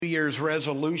New Year's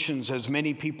resolutions, as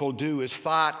many people do, is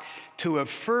thought to have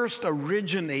first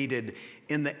originated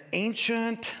in the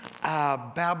ancient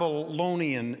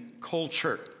Babylonian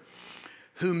culture,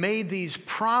 who made these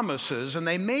promises, and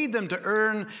they made them to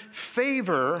earn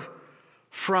favor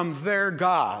from their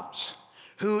gods,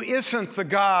 who isn't the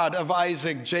God of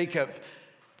Isaac, Jacob,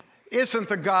 isn't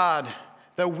the God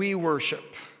that we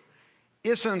worship,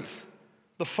 isn't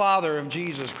the Father of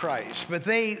Jesus Christ. But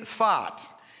they thought,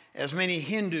 as many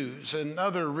Hindus and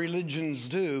other religions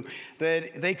do,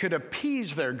 that they could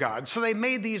appease their God. So they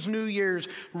made these New Year's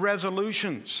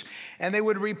resolutions. And they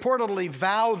would reportedly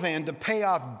vow then to pay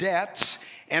off debts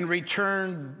and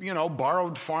return,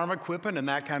 borrowed farm equipment and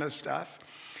that kind of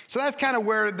stuff. So that's kind of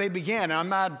where they began. I'm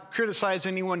not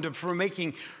criticizing anyone for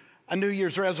making a New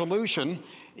Year's resolution,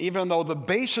 even though the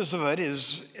basis of it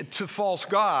is to false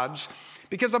gods,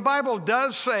 because the Bible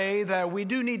does say that we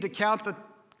do need to count the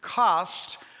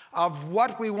cost of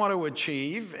what we want to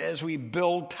achieve as we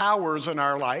build towers in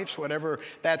our lives, whatever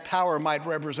that tower might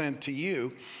represent to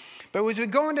you. But as we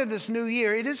go into this new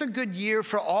year, it is a good year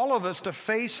for all of us to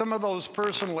face some of those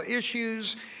personal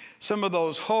issues, some of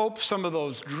those hopes, some of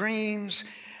those dreams.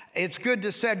 It's good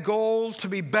to set goals to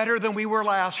be better than we were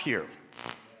last year,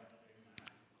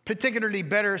 particularly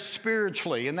better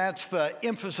spiritually, and that's the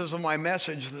emphasis of my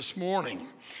message this morning.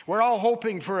 We're all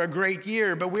hoping for a great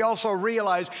year, but we also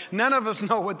realize none of us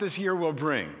know what this year will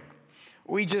bring.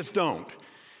 We just don't.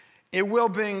 It will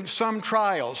bring some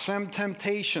trials, some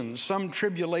temptations, some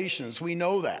tribulations. We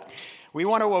know that. We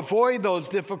want to avoid those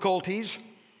difficulties,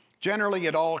 generally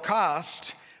at all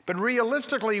costs, but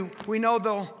realistically, we know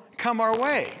they'll come our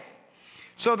way.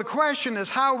 So the question is,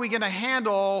 how are we going to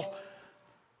handle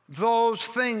those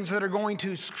things that are going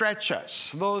to stretch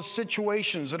us, those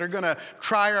situations that are going to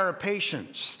try our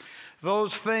patience,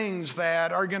 those things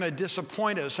that are going to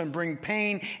disappoint us and bring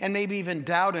pain and maybe even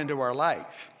doubt into our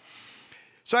life?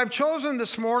 So I've chosen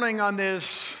this morning, on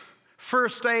this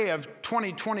first day of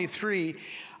 2023,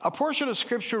 a portion of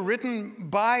scripture written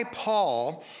by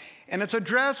Paul, and it's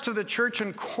addressed to the church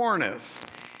in Corinth,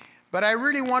 but I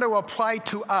really want to apply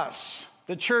to us,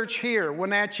 the church here,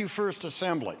 Wenatchee First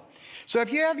Assembly. So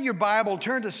if you have your Bible,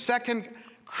 turn to 2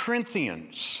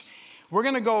 Corinthians. We're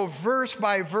going to go verse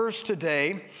by verse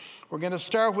today. We're going to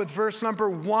start with verse number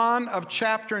 1 of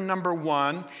chapter number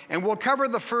 1, and we'll cover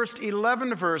the first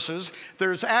 11 verses.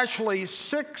 There's actually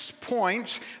 6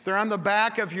 points. They're on the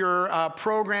back of your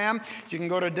program. You can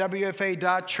go to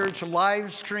wfa.church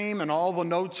live stream, and all the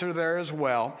notes are there as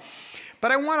well.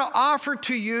 But I want to offer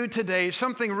to you today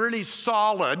something really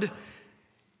solid,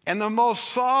 and the most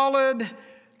solid,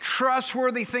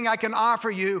 trustworthy thing I can offer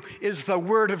you is the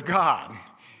Word of God.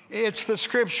 It's the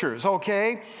Scriptures,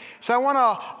 okay? So I want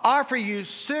to offer you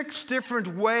 6 different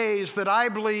ways that I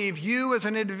believe you as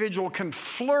an individual can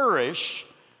flourish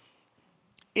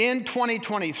in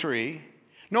 2023,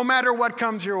 no matter what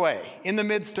comes your way. In the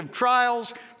midst of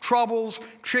trials, troubles,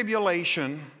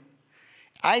 tribulation,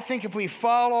 I think if we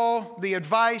follow the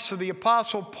advice of the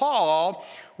Apostle Paul,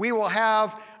 we will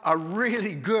have a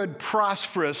really good,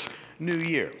 prosperous new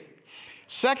year.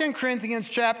 2 Corinthians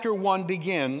chapter 1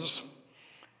 begins,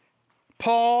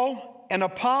 Paul, an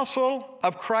apostle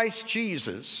of Christ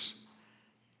Jesus,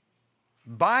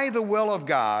 by the will of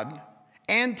God,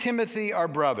 and Timothy, our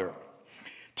brother,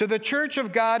 to the church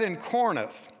of God in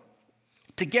Corinth,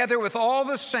 together with all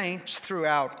the saints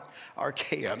throughout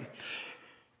Achaia.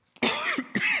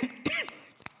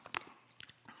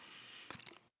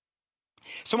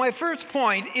 So my first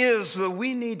point is that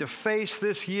we need to face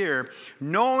this year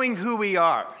knowing who we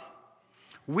are.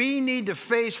 We need to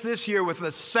face this year with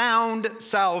a sound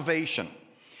salvation.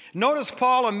 Notice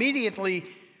Paul immediately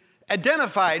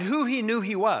identified who he knew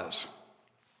he was.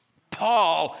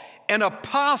 Paul, an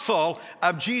apostle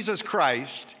of Jesus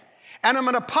Christ, and I'm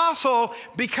an apostle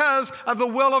because of the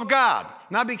will of God.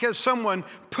 Not because someone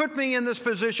put me in this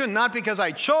position, not because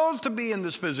I chose to be in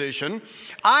this position.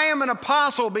 I am an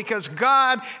apostle because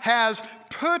God has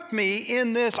put me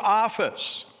in this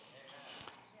office.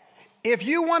 If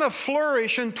you want to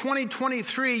flourish in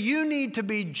 2023, you need to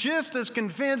be just as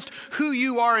convinced who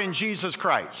you are in Jesus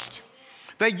Christ.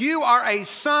 That you are a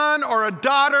son or a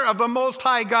daughter of the Most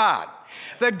High God.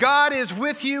 That God is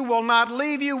with you, will not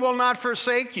leave you, will not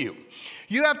forsake you.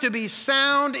 You have to be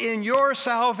sound in your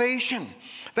salvation.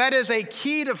 That is a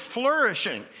key to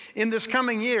flourishing in this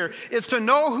coming year, is to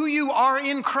know who you are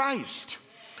in Christ,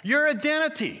 your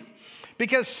identity.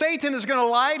 Because Satan is going to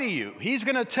lie to you. He's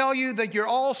going to tell you that you're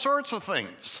all sorts of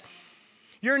things.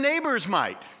 Your neighbors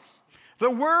might.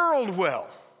 The world will.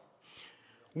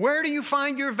 Where do you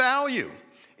find your value?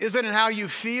 Is it in how you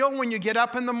feel when you get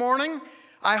up in the morning?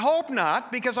 I hope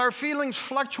not, because our feelings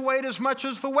fluctuate as much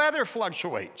as the weather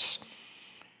fluctuates.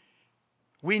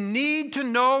 We need to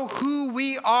know who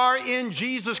we are in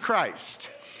Jesus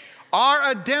Christ. Our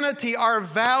identity, our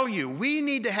value. We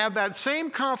need to have that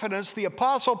same confidence the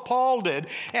Apostle Paul did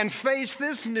and face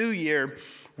this new year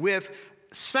with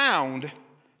sound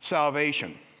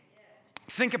salvation.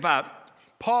 Think about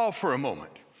Paul for a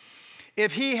moment.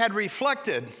 If he had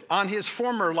reflected on his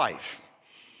former life,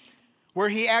 where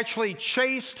he actually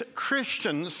chased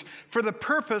Christians for the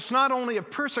purpose not only of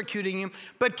persecuting them,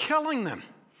 but killing them.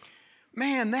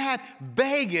 Man, that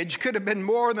baggage could have been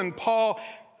more than Paul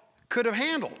could have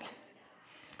handled.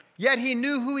 Yet he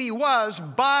knew who he was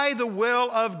by the will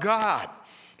of God.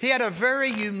 He had a very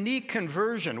unique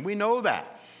conversion. We know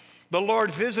that. The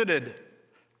Lord visited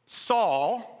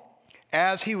Saul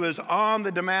as he was on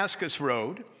the Damascus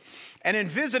road. And in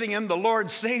visiting him, the Lord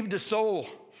saved his soul,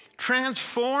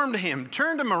 transformed him,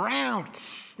 turned him around.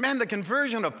 Man, the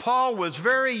conversion of Paul was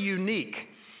very unique,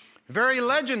 very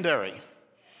legendary.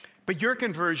 But your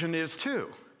conversion is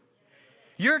too.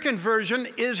 Your conversion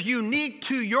is unique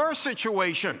to your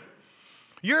situation,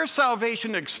 your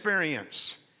salvation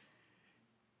experience.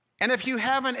 And if you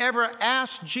haven't ever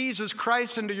asked Jesus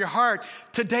Christ into your heart,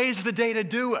 today's the day to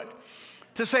do it.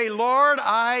 To say, Lord,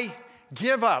 I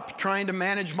give up trying to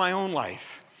manage my own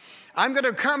life. I'm going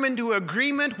to come into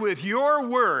agreement with your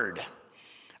word.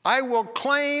 I will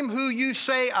claim who you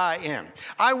say I am.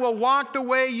 I will walk the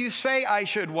way you say I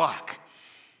should walk.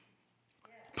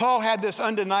 Paul had this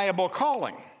undeniable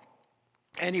calling,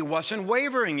 and he wasn't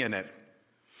wavering in it.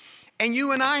 And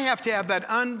you and I have to have that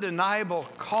undeniable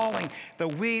calling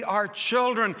that we are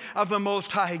children of the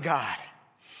Most High God.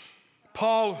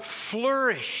 Paul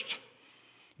flourished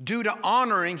due to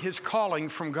honoring his calling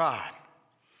from God.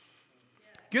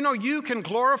 You know, you can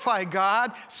glorify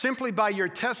God simply by your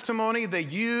testimony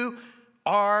that you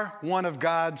are one of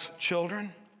God's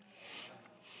children.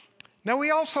 Now,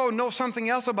 we also know something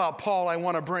else about Paul I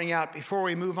want to bring out before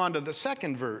we move on to the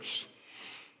second verse.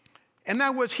 And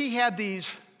that was he had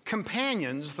these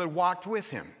companions that walked with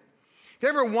him. You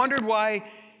ever wondered why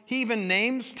he even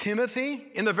names Timothy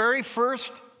in the very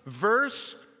first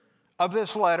verse of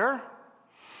this letter?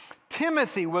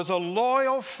 Timothy was a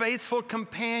loyal, faithful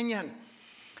companion.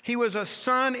 He was a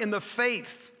son in the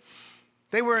faith.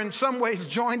 They were in some ways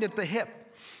joined at the hip.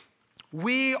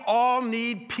 We all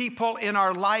need people in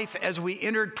our life as we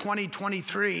enter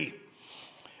 2023.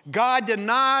 God did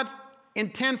not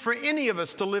intend for any of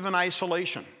us to live in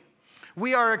isolation.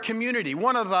 We are a community.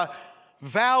 One of the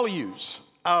values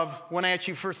of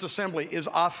Wenatchee First Assembly is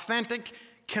authentic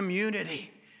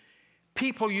community.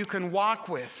 People you can walk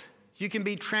with, you can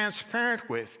be transparent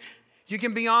with, you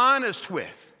can be honest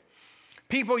with.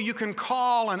 People you can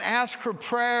call and ask for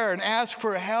prayer and ask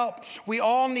for help. We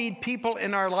all need people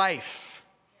in our life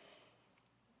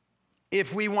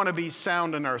if we want to be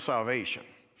sound in our salvation.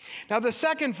 Now, the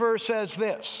second verse says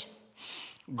this: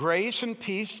 grace and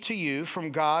peace to you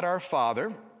from God our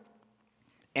Father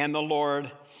and the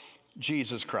Lord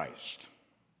Jesus Christ.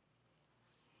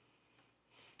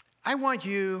 I want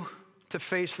you to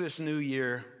face this new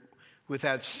year with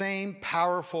that same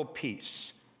powerful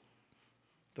peace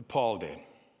that Paul did.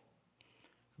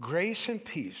 Grace and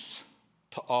peace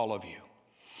to all of you.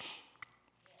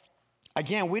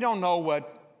 Again, we don't know what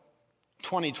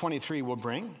 2023 will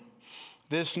bring.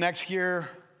 This next year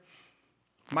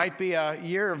might be a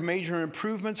year of major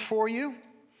improvements for you.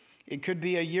 It could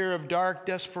be a year of dark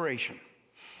desperation.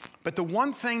 But the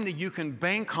one thing that you can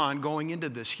bank on going into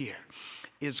this year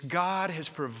is God has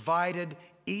provided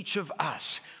each of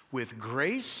us with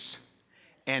grace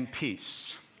and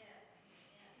peace.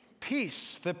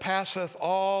 Peace that passeth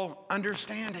all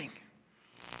understanding.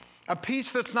 A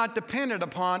peace that's not dependent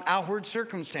upon outward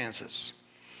circumstances.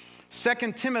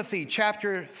 2 Timothy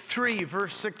chapter 3,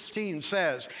 verse 16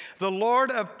 says, the Lord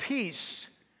of peace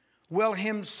will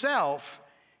himself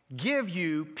give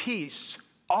you peace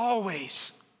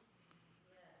always.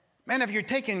 Man, if you're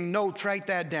taking notes, write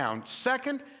that down.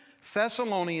 2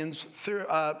 Thessalonians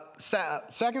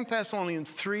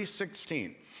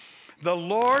 3:16. The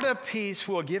Lord of peace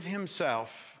will give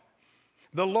himself,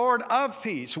 the Lord of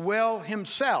peace will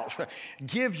himself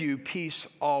give you peace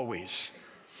always.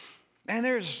 And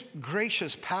there's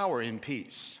gracious power in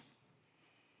peace.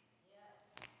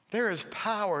 There is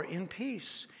power in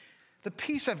peace. The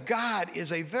peace of God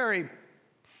is a very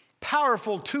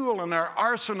powerful tool in our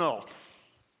arsenal.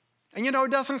 And you know,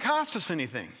 it doesn't cost us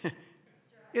anything.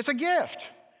 It's a gift.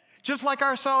 Just like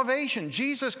our salvation,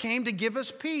 Jesus came to give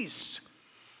us peace.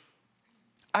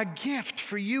 A gift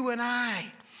for you and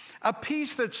I. A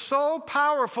peace that's so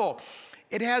powerful,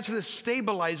 it has this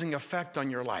stabilizing effect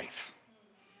on your life.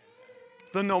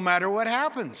 That no matter what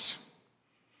happens,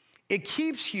 it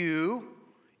keeps you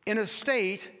in a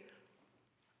state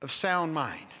of sound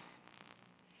mind.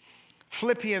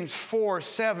 Philippians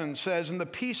 4:7 says, "And the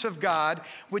peace of God,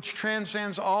 which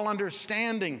transcends all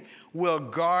understanding, will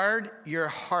guard your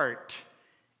heart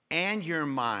and your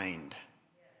mind."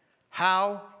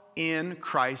 How? In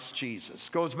Christ Jesus.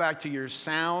 Goes back to your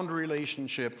sound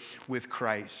relationship with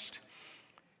Christ.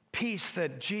 Peace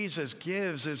that Jesus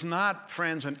gives is not,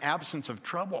 friends, an absence of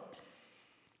trouble.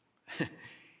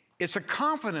 It's a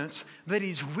confidence that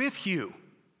he's with you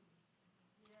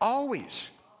always,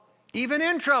 even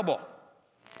in trouble.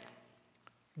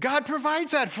 God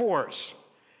provides that for us.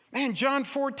 Man, John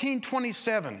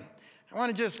 14:27. I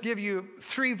want to just give you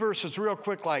 3 verses real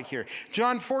quick like here.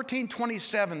 John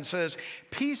 14:27 says,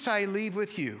 "Peace I leave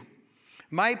with you.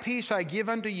 My peace I give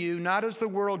unto you, not as the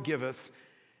world giveth,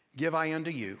 give I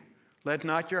unto you. Let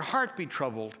not your heart be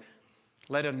troubled.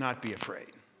 Let it not be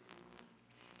afraid."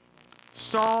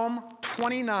 Psalm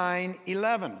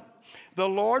 29:11. "The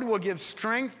Lord will give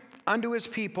strength unto his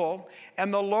people,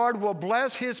 and the Lord will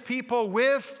bless his people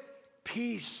with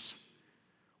peace."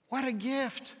 What a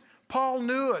gift. Paul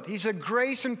knew it. He said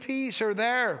grace and peace are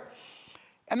there.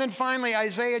 And then finally,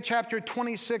 Isaiah chapter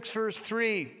 26, verse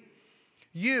 3.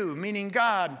 "You," meaning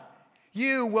God,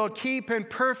 "you will keep in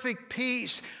perfect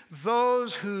peace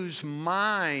those whose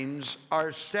minds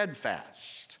are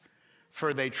steadfast,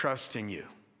 for they trust in you."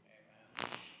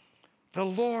 The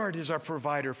Lord is our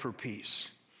provider for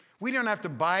peace. We don't have to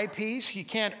buy peace. You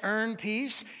can't earn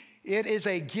peace. It is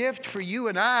a gift for you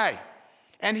and I.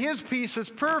 And his peace is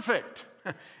perfect.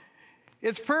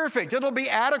 It's perfect. It'll be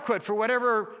adequate for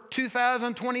whatever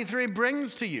 2023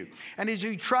 brings to you. And as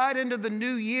you trot into the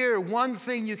new year, one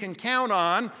thing you can count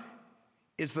on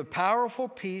is the powerful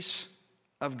peace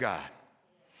of God.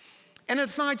 And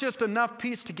it's not just enough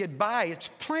peace to get by, it's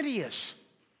plenteous.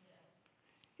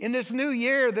 In this new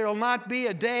year, there will not be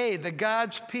a day that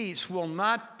God's peace will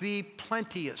not be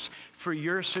plenteous for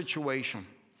your situation.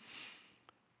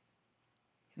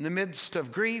 In the midst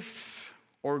of grief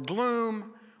or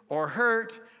gloom or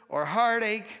hurt or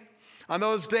heartache, on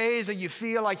those days that you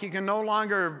feel like you can no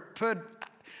longer put,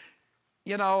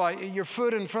 your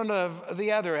foot in front of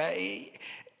the other,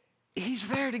 he's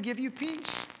there to give you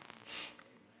peace.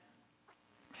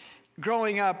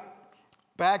 Growing up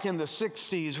back in the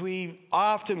 60s, we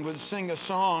often would sing a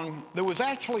song that was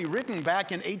actually written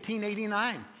back in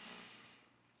 1889.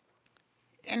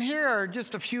 And here are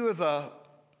just a few of the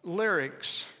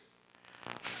lyrics.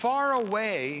 "Far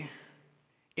away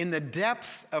in the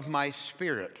depth of my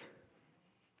spirit."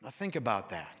 Now think about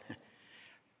that.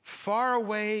 "Far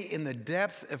away in the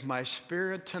depth of my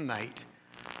spirit tonight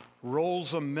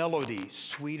rolls a melody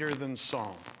sweeter than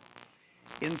song.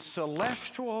 In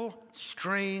celestial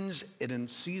strains it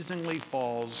unceasingly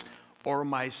falls o'er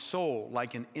my soul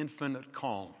like an infinite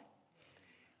calm.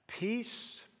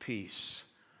 Peace, peace,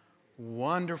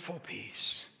 wonderful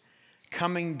peace,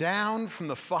 coming down from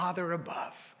the Father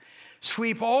above.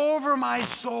 Sweep over my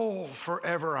soul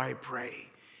forever, I pray,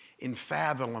 in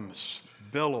fathomless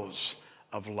billows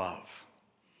of love."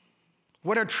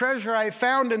 What a treasure I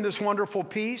found in this wonderful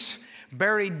peace,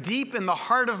 buried deep in the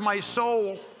heart of my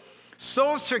soul,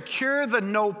 so secure that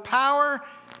no power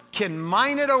can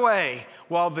mine it away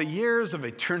while the years of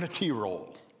eternity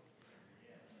roll.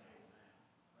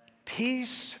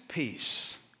 Peace,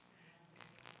 peace.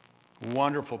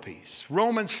 Wonderful peace.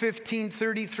 Romans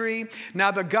 15:33. "Now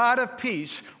the God of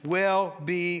peace will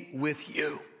be with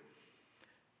you."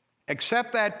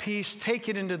 Accept that peace, take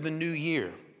it into the new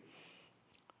year.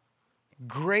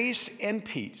 Grace and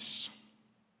peace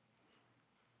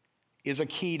is a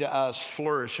key to us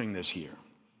flourishing this year.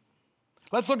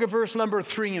 Let's look at verse number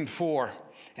 3 and 4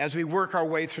 as we work our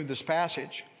way through this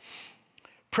passage.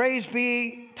 "Praise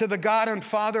be to the God and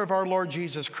Father of our Lord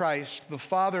Jesus Christ, the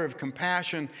Father of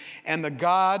compassion and the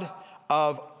God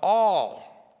of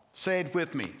all," say it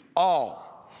with me,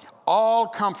 all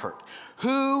comfort,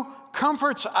 "who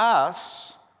comforts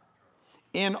us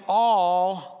in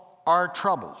all our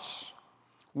troubles."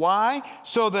 Why?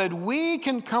 "So that we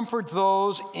can comfort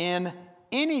those in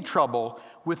any trouble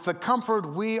with the comfort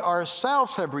we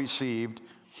ourselves have received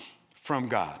from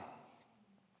God."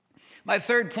 My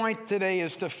third point today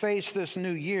is to face this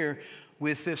new year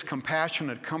with this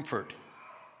compassionate comfort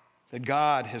that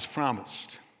God has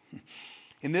promised.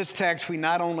 In this text, we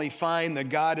not only find that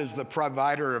God is the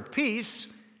provider of peace,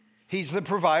 he's the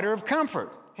provider of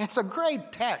comfort. It's a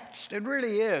great text. It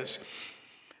really is.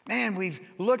 Man,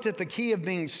 we've looked at the key of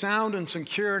being sound and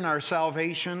secure in our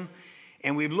salvation,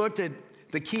 and we've looked at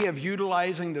the key of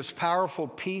utilizing this powerful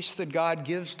peace that God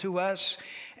gives to us.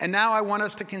 And now I want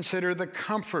us to consider the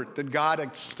comfort that God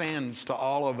extends to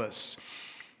all of us.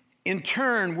 In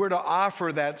turn, we're to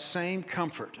offer that same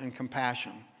comfort and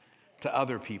compassion to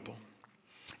other people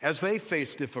as they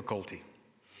face difficulty.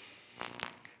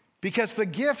 Because the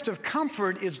gift of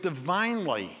comfort is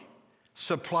divinely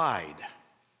supplied.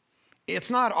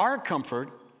 It's not our comfort,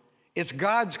 it's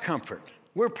God's comfort.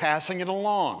 We're passing it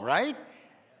along, right?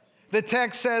 The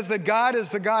text says that God is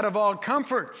the God of all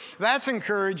comfort. That's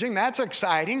encouraging, that's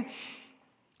exciting.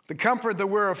 The comfort that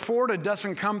we're afforded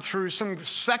doesn't come through some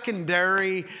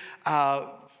secondary,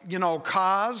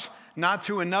 cause, not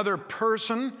through another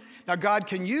person. Now, God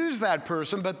can use that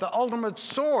person, but the ultimate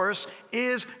source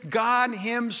is God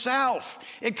himself.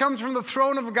 It comes from the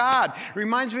throne of God.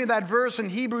 Reminds me of that verse in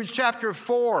Hebrews chapter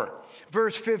 4,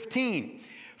 verse 15.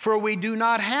 For we do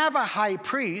not have a high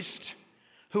priest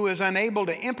who is unable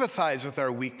to empathize with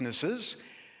our weaknesses,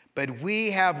 but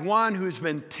we have one who's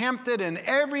been tempted in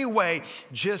every way,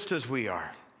 just as we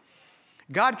are.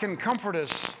 God can comfort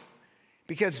us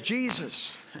because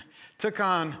Jesus took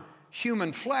on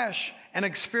human flesh and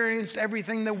experienced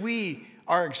everything that we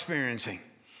are experiencing.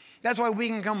 That's why we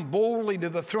can come boldly to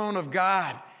the throne of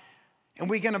God, and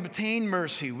we can obtain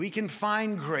mercy, we can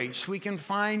find grace, we can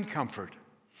find comfort.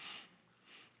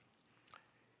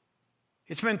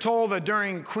 It's been told that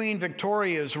during Queen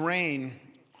Victoria's reign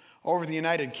over the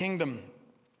United Kingdom,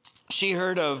 she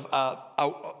heard of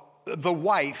the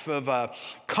wife of a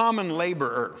common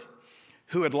laborer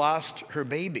who had lost her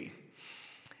baby.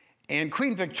 And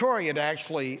Queen Victoria had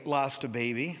actually lost a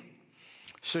baby,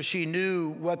 so she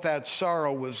knew what that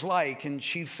sorrow was like, and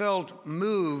she felt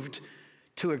moved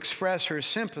to express her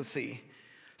sympathy.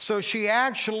 So she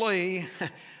actually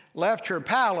left her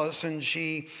palace and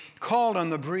she called on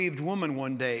the bereaved woman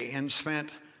one day and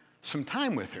spent some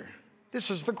time with her. This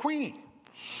is the queen.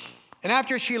 And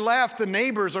after she left, the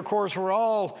neighbors, of course, were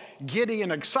all giddy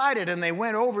and excited, and they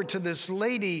went over to this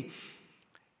lady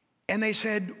and they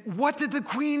said, "What did the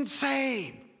queen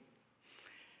say?"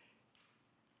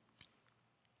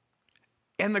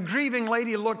 And the grieving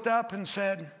lady looked up and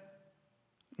said,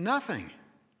 "Nothing."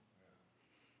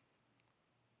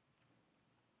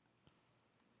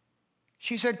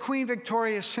 She said, "Queen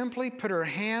Victoria simply put her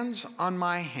hands on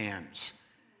my hands,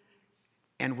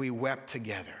 and we wept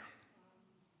together."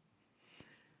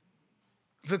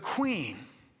 The queen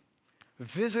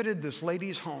visited this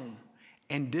lady's home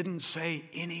and didn't say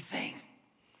anything.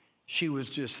 She was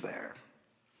just there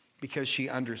because she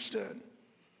understood.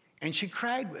 And she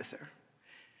cried with her.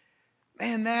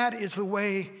 And that is the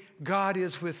way God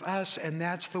is with us, and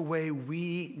that's the way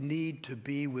we need to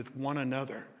be with one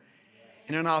another.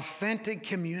 In an authentic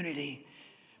community,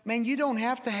 man, you don't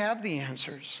have to have the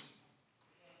answers.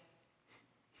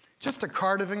 Just a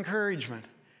card of encouragement.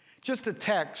 Just a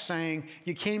text saying,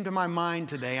 "You came to my mind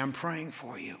today, I'm praying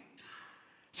for you."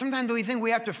 Sometimes we think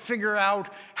we have to figure out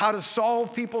how to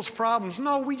solve people's problems.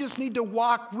 No, we just need to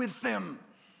walk with them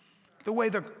the way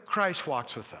that Christ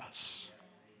walks with us.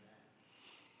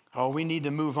 Oh, we need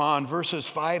to move on. Verses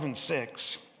 5 and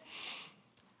 6.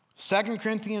 2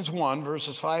 Corinthians 1,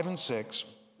 verses 5 and 6.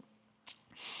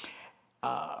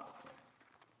 I'm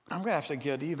going to have to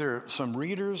get either some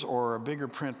readers or a bigger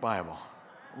print Bible.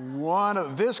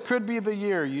 This could be the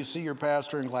year you see your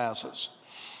pastor in glasses.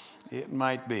 It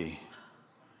might be.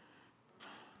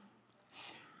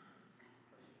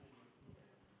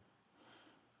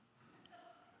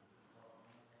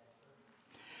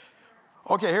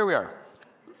 Okay, here we are.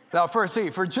 Now, first,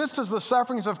 for just as the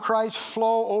sufferings of Christ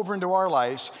flow over into our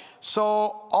lives,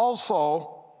 so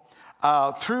also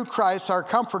through Christ our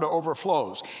comfort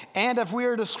overflows. And if we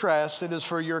are distressed, it is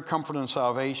for your comfort and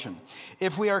salvation.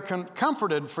 If we are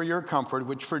comforted, for your comfort,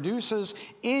 which produces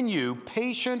in you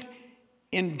patient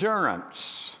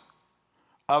endurance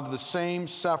of the same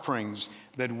sufferings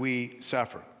that we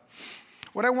suffer.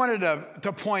 What I wanted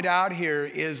to point out here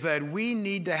is that we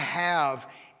need to have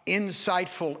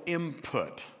insightful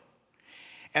input.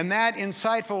 And that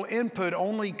insightful input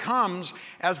only comes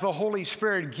as the Holy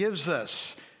Spirit gives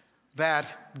us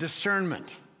that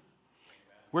discernment.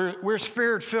 We're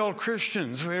Spirit-filled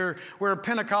Christians. We're a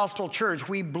Pentecostal church.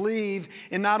 We believe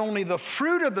in not only the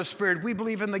fruit of the Spirit, we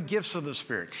believe in the gifts of the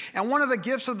Spirit. And one of the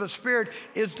gifts of the Spirit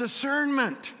is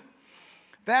discernment.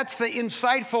 That's the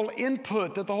insightful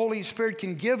input that the Holy Spirit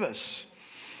can give us.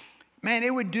 Man,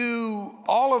 it would do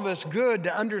all of us good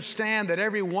to understand that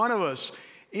every one of us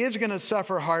is going to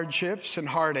suffer hardships and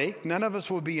heartache. None of us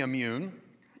will be immune.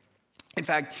 In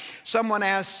fact, someone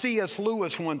asked C.S.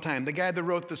 Lewis one time, the guy that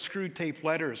wrote the Screw Tape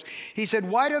Letters. He said,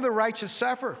 "Why do the righteous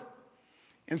suffer?"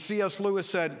 And C.S. Lewis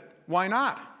said, why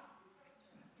not?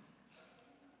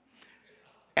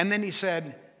 And then he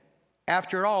said,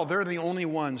 after all, they're the only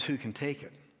ones who can take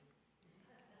it.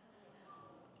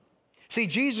 See,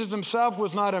 Jesus himself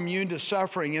was not immune to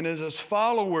suffering, and as his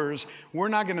followers, we're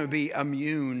not going to be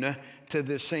immune to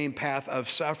this same path of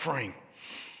suffering.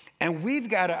 And we've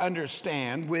got to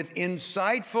understand with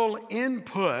insightful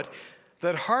input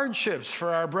that hardships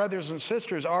for our brothers and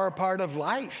sisters are a part of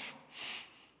life.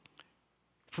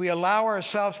 If we allow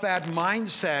ourselves that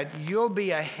mindset, you'll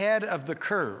be ahead of the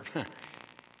curve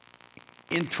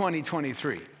in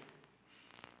 2023.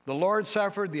 The Lord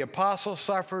suffered, the apostles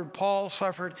suffered, Paul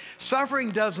suffered. Suffering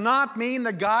does not mean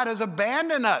that God has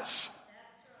abandoned us.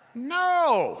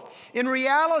 No. In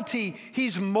reality,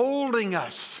 he's molding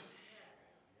us,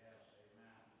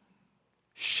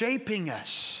 shaping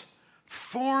us,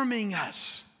 forming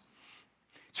us.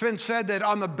 It's been said that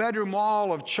on the bedroom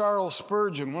wall of Charles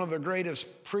Spurgeon, one of the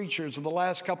greatest preachers of the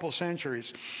last couple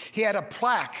centuries, he had a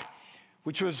plaque,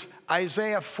 which was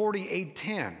Isaiah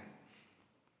 48:10.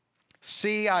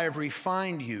 See, I have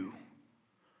refined you,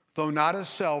 though not as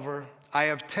silver. I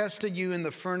have tested you in the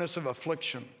furnace of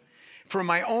affliction. For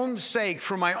my own sake,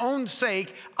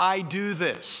 I do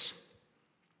this.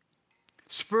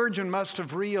 Spurgeon must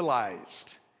have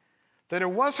realized that it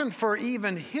wasn't for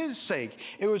even his sake,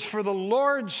 it was for the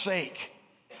Lord's sake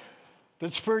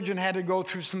that Spurgeon had to go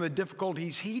through some of the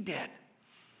difficulties he did.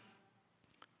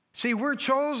 See, we're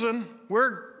chosen,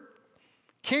 we're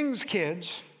king's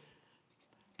kids,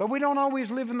 but we don't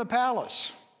always live in the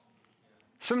palace.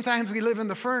 Sometimes we live in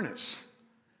the furnace,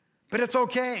 but it's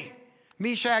okay.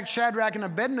 Meshach, Shadrach, and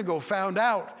Abednego found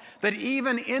out that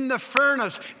even in the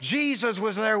furnace, Jesus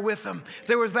was there with them.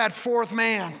 There was that fourth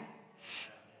man.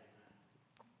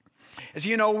 As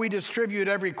you know, we distribute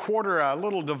every quarter a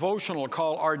little devotional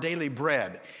called Our Daily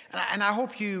Bread. And I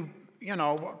hope you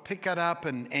pick it up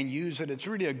and use it. It's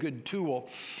really a good tool.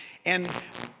 And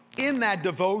in that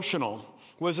devotional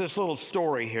was this little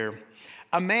story here.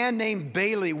 A man named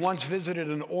Bailey once visited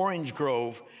an orange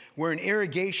grove where an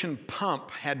irrigation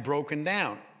pump had broken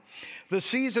down. The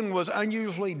season was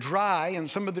unusually dry,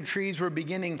 and some of the trees were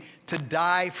beginning to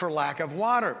die for lack of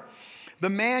water. The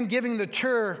man giving the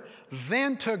tour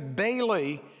then took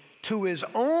Bailey to his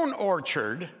own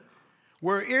orchard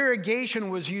where irrigation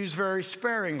was used very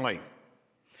sparingly.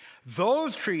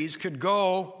 Those trees could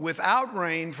go without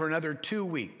rain for another 2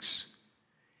 weeks.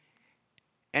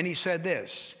 And he said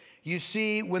this, you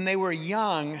see, when they were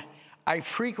young, I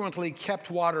frequently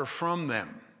kept water from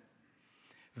them.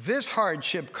 This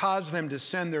hardship caused them to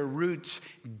send their roots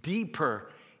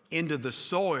deeper into the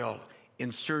soil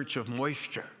in search of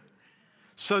moisture.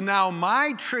 So now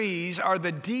my trees are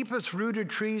the deepest rooted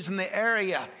trees in the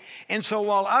area. And so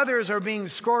while others are being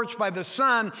scorched by the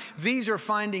sun, these are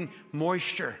finding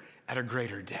moisture at a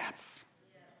greater depth.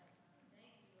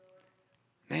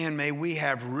 Man, may we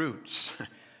have roots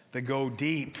that go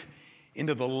deep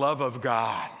into the love of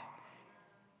God,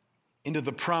 into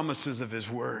the promises of his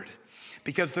word.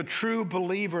 Because the true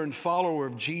believer and follower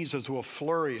of Jesus will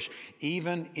flourish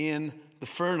even in the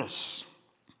furnace.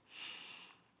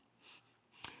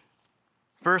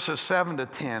 Verses 7 to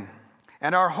 10.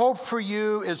 And our hope for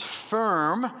you is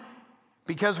firm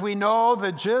because we know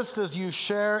that just as you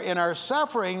share in our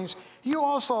sufferings, you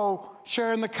also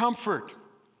share in the comfort.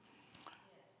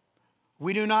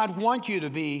 We do not want you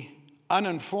to be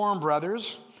uninformed,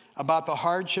 brothers, about the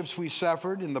hardships we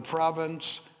suffered in the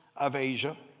province of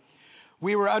Asia.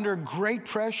 We were under great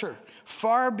pressure,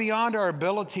 far beyond our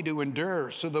ability to endure,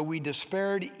 so that we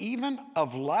despaired even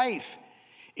of life.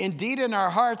 Indeed, in our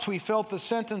hearts, we felt the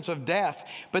sentence of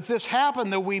death. But this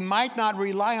happened that we might not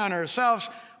rely on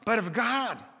ourselves, but of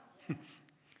God.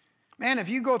 Man, if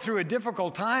you go through a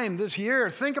difficult time this year,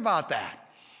 think about that.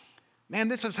 Man,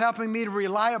 this is helping me to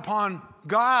rely upon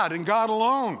God and God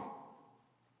alone.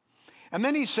 And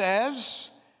then he says,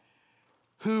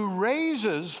 who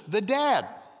raises the dead.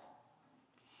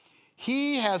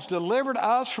 He has delivered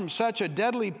us from such a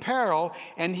deadly peril,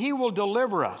 and he will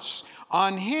deliver us.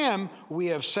 On him we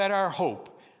have set our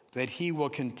hope that he will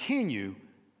continue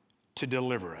to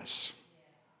deliver us.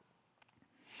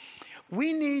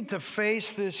 We need to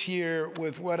face this year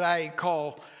with what I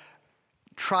call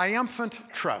triumphant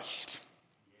trust.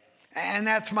 And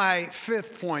that's my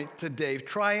fifth point today,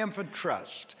 triumphant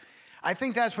trust. I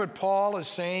think that's what Paul is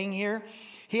saying here.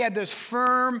 He had this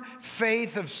firm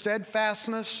faith of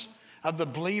steadfastness of the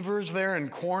believers there in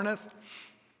Corinth.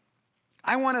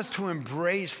 I want us to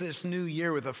embrace this new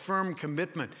year with a firm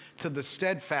commitment to the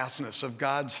steadfastness of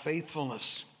God's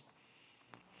faithfulness.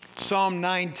 Psalm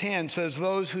 9:10 says,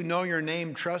 those who know your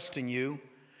name trust in you.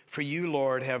 For you,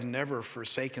 Lord, have never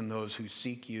forsaken those who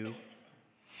seek you.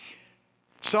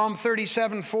 Psalm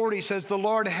 37:40 says, the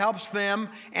Lord helps them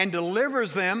and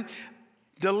delivers them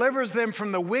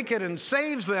from the wicked and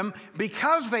saves them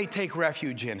because they take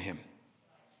refuge in him.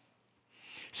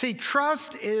 See,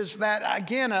 trust is that,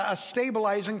 again, a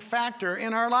stabilizing factor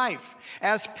in our life,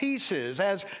 as peace is,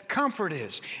 as comfort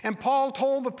is. And Paul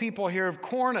told the people here of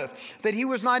Corinth that he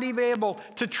was not even able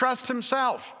to trust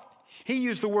himself. He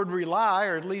used the word rely,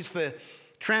 or at least the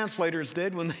translators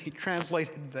did when they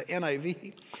translated the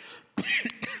NIV.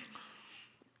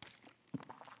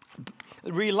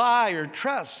 Rely or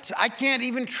trust. I can't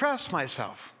even trust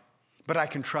myself, but I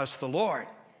can trust the Lord.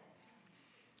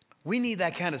 We need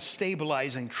that kind of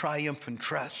stabilizing, triumphant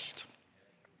trust.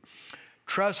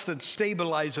 Trust that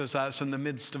stabilizes us in the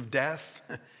midst of death,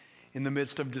 in the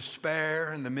midst of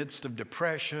despair, in the midst of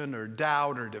depression or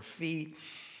doubt or defeat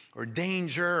or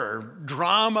danger or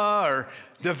drama or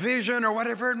division or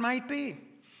whatever it might be.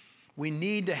 We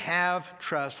need to have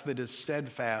trust that is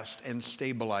steadfast and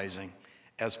stabilizing,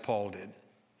 as Paul did.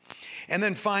 And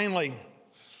then finally,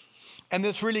 and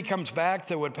this really comes back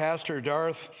to what Pastor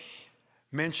Darth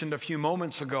mentioned a few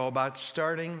moments ago about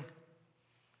starting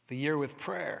the year with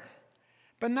prayer.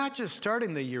 But not just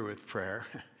starting the year with prayer,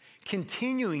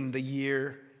 continuing the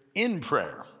year in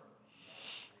prayer.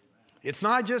 It's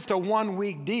not just a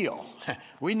one-week deal.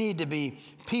 We need to be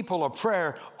people of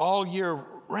prayer all year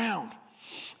round.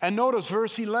 And notice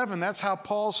verse 11, that's how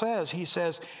Paul says. He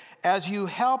says, as you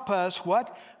help us,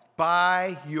 what?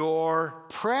 By your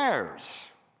prayers.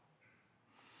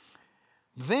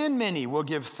 Then many will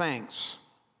give thanks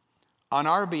on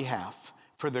our behalf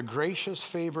for the gracious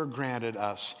favor granted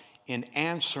us in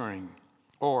answers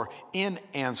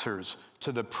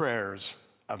to the prayers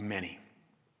of many.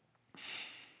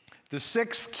 The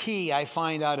sixth key I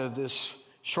find out of this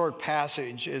short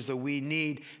passage is that we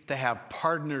need to have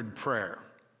partnered prayer.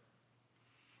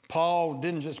 Paul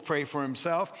didn't just pray for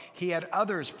himself, he had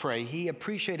others pray. He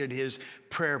appreciated his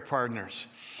prayer partners.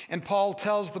 And Paul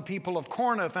tells the people of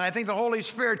Corinth, and I think the Holy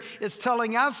Spirit is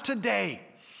telling us today,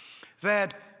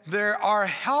 that there are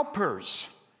helpers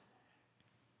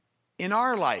in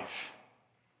our life.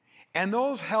 And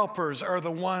those helpers are the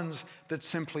ones that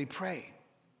simply pray.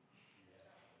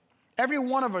 Every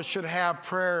one of us should have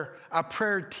a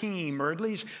prayer team, or at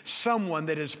least someone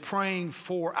that is praying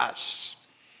for us.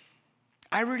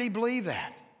 I really believe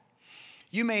that.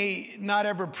 You may not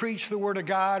ever preach the Word of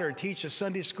God or teach a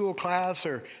Sunday school class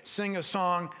or sing a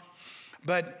song,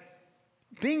 but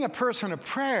being a person of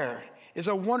prayer is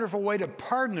a wonderful way to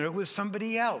partner with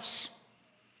somebody else.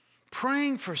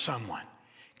 Praying for someone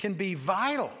can be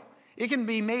vital. It can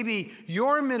be maybe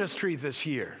your ministry this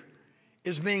year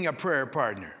is being a prayer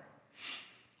partner.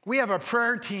 We have a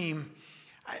prayer team.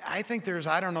 I think there's,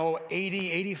 80,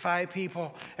 85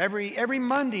 people. Every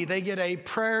Monday they get a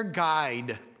prayer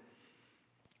guide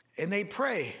and they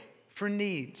pray for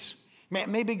needs.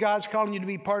 Maybe God's calling you to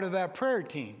be part of that prayer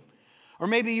team. Or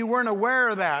maybe you weren't aware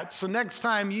of that. So next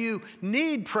time you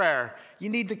need prayer, you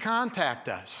need to contact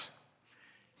us.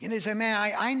 You need to say,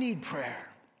 man, I need prayer.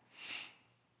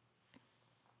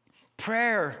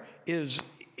 Prayer is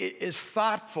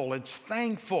thoughtful. It's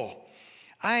thankful.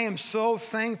 I am so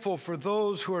thankful for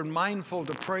those who are mindful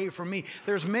to pray for me.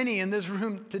 There's many in this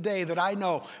room today that I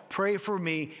know pray for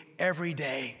me every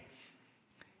day.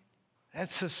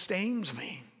 That sustains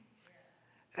me.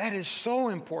 That is so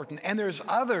important. And there's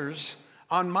others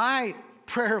on my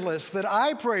prayer list that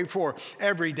I pray for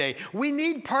every day. We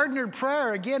need partnered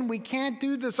prayer. Again, we can't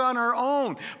do this on our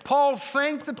own. Paul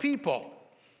thanked the people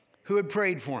who had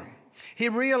prayed for him. He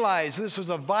realized this was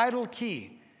a vital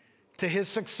key to his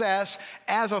success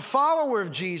as a follower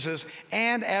of Jesus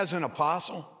and as an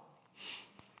apostle.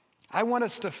 I want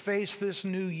us to face this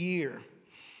new year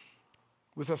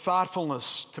with a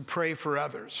thoughtfulness to pray for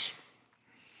others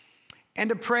and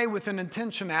to pray with an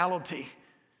intentionality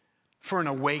for an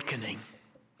awakening.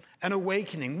 An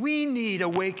awakening. We need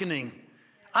awakening.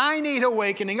 I need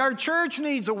awakening. Our church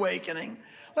needs awakening.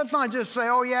 Let's not just say,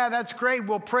 oh yeah, that's great,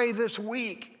 we'll pray this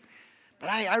week. But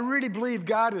I really believe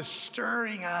God is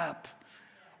stirring up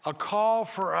a call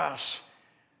for us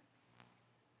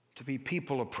to be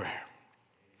people of prayer.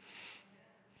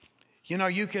 You know,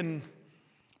 you can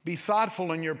be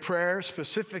thoughtful in your prayer,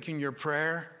 specific in your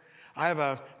prayer. I have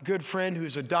a good friend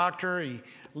who's a doctor. He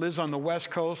lives on the West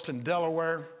Coast in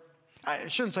Delaware. I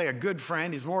shouldn't say a good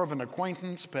friend. He's more of an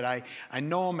acquaintance, but I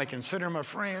know him. I consider him a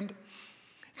friend.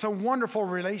 It's a wonderful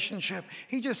relationship.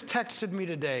 He just texted me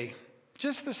today,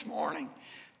 just this morning,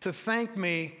 to thank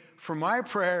me for my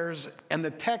prayers and the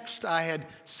text I had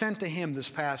sent to him this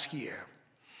past year.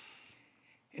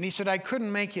 And he said, I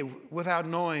couldn't make it without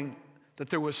knowing that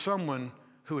there was someone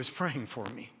who was praying for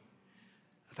me.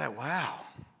 I thought, wow.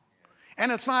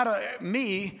 And it's not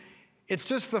me, it's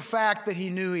just the fact that he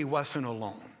knew he wasn't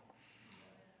alone.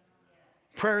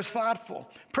 Prayer is thoughtful.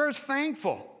 Prayer is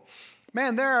thankful.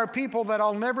 Man, there are people that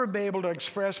I'll never be able to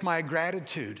express my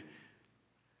gratitude,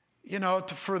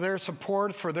 for their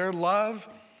support, for their love.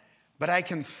 But I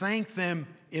can thank them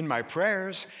in my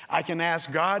prayers. I can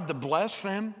ask God to bless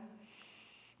them.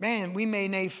 Man, we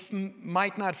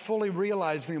might not fully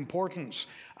realize the importance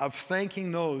of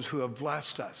thanking those who have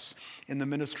blessed us in the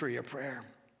ministry of prayer.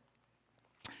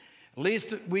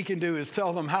 Least we can do is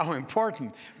tell them how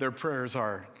important their prayers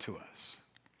are to us.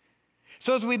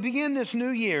 So as we begin this new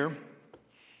year,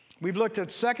 we've looked at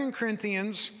 2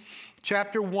 Corinthians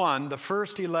chapter 1, the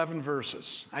first 11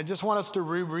 verses. I just want us to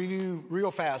review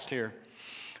real fast here.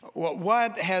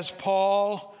 What has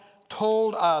Paul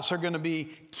told us are going to be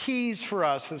keys for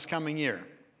us this coming year?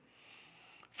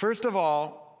 First of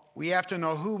all, we have to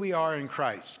know who we are in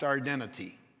Christ, our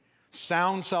identity,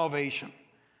 sound salvation.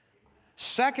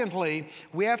 Secondly,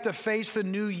 we have to face the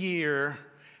new year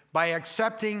by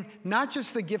accepting not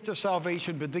just the gift of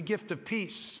salvation, but the gift of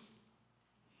peace.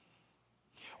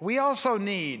 We also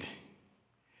need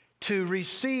to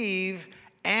receive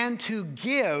and to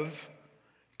give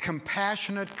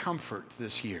compassionate comfort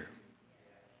this year.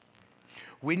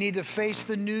 We need to face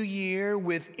the new year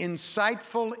with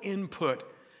insightful input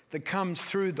that comes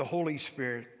through the Holy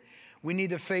Spirit. We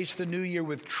need to face the new year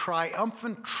with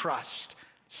triumphant trust,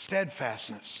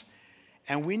 steadfastness.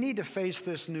 And we need to face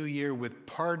this new year with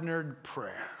partnered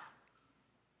prayer.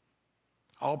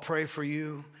 I'll pray for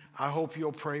you. I hope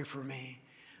you'll pray for me.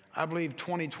 I believe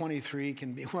 2023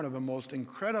 can be one of the most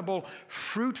incredible,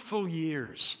 fruitful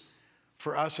years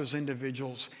for us as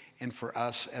individuals and for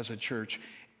us as a church,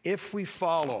 if we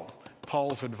follow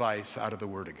Paul's advice out of the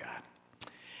Word of God.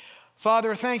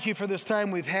 Father, thank you for this time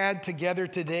we've had together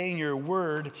today in your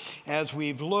Word as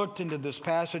we've looked into this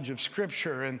passage of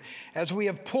Scripture and as we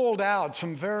have pulled out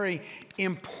some very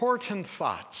important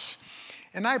thoughts.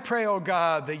 And I pray, oh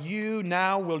God, that you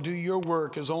now will do your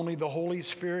work as only the Holy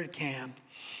Spirit can.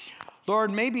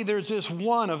 Lord, maybe there's just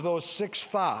one of those 6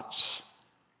 thoughts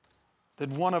that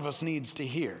one of us needs to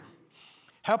hear.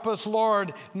 Help us,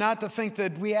 Lord, not to think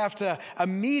that we have to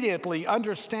immediately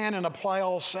understand and apply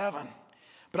all 7.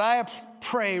 But I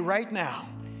pray right now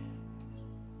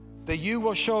that you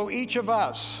will show each of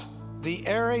us the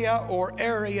area or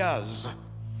areas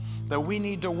that we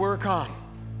need to work on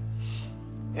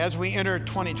as we enter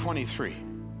 2023.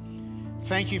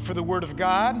 Thank you for the Word of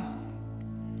God.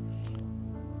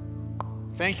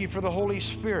 Thank you for the Holy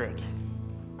Spirit.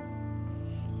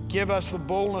 Give us the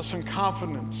boldness and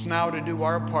confidence now to do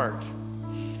our part,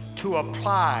 to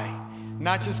apply,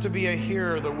 not just to be a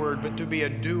hearer of the word, but to be a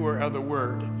doer of the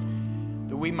word,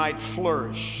 that we might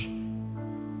flourish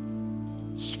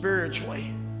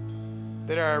spiritually,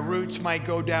 that our roots might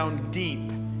go down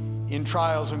deep in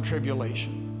trials and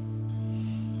tribulation.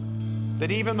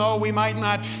 That even though we might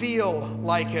not feel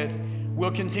like it,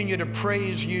 we'll continue to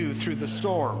praise you through the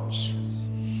storms.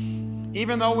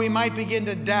 Even though we might begin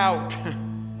to doubt,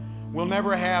 we'll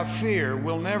never have fear.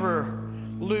 We'll never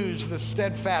lose the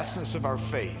steadfastness of our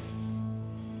faith.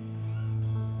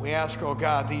 We ask, oh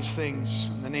God, these things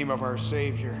in the name of our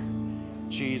Savior,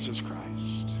 Jesus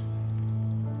Christ.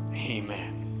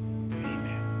 Amen.